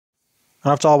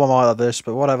And I've told my mind like this,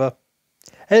 but whatever.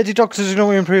 Hey, doctors, you know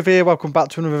we improve here. Welcome back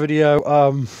to another video.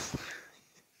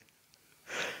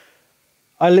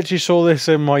 I literally saw this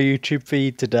in my YouTube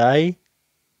feed today.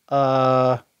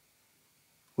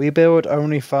 We build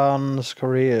OnlyFans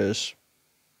careers.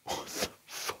 What the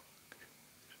fuck?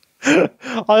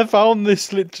 I found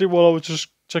this literally while I was just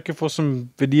checking for some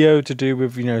video to do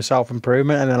with,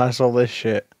 self-improvement, and then I saw this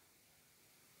shit.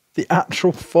 The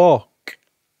actual fuck.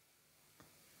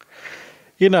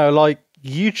 Like,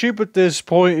 YouTube at this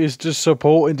point is just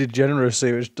supporting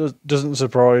degeneracy, which doesn't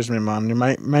surprise me, man.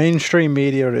 Mainstream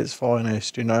media at its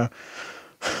finest, I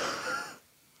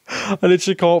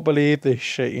literally can't believe this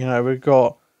shit, We've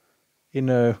got,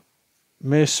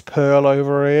 Miss Pearl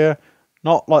over here.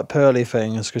 Not like Pearly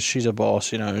Things, because she's a boss,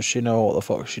 She know what the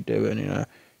fuck she's doing,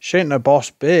 She ain't a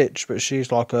boss bitch, but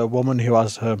she's like a woman who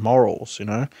has her morals,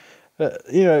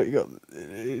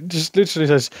 it just literally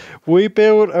says, we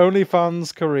build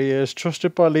OnlyFans careers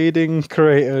trusted by leading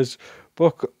creators.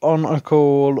 Book a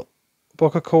call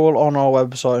on our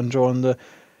website and join the,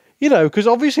 because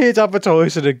obviously it's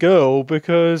advertising a girl,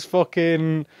 because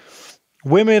fucking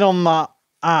women on that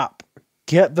app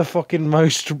get the fucking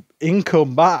most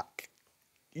income back.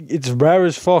 It's rare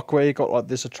as fuck where you got like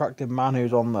this attractive man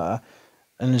who's on there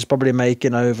and is probably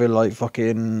making over like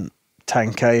fucking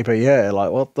 10k per year.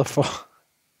 Like, what the fuck?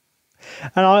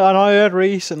 And I heard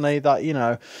recently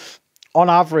that, on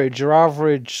average, your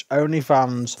average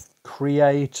OnlyFans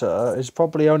creator is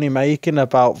probably only making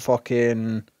about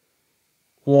fucking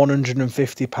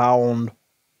 £150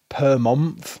 per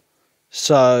month.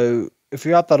 So if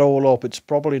you add that all up, it's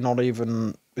probably not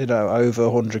even, over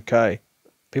 100k.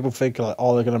 People think like,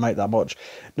 oh, they're going to make that much.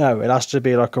 No, it has to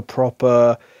be like a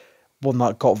proper one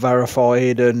that got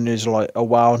verified and is like a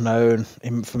well-known,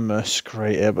 infamous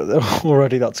creator. But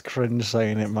already that's cringe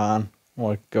saying it, man. Oh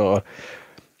my God.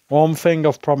 One thing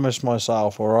I've promised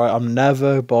myself, alright? I'm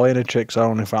never buying a chick's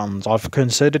OnlyFans. I've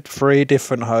considered 3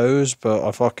 different hoes, but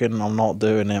I'm not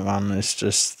doing it, man. It's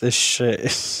just, this shit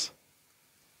is...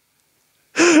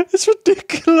 It's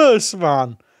ridiculous,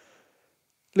 man.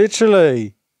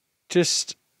 Literally.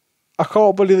 Just... I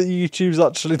can't believe that YouTube's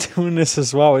actually doing this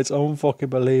as well. It's unfucking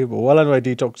believable. Well, anyway,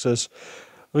 detoxers,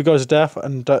 we guys are deaf,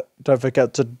 and don't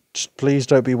forget to please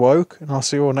don't be woke. And I'll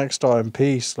see you all next time.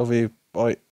 Peace. Love you. Bye.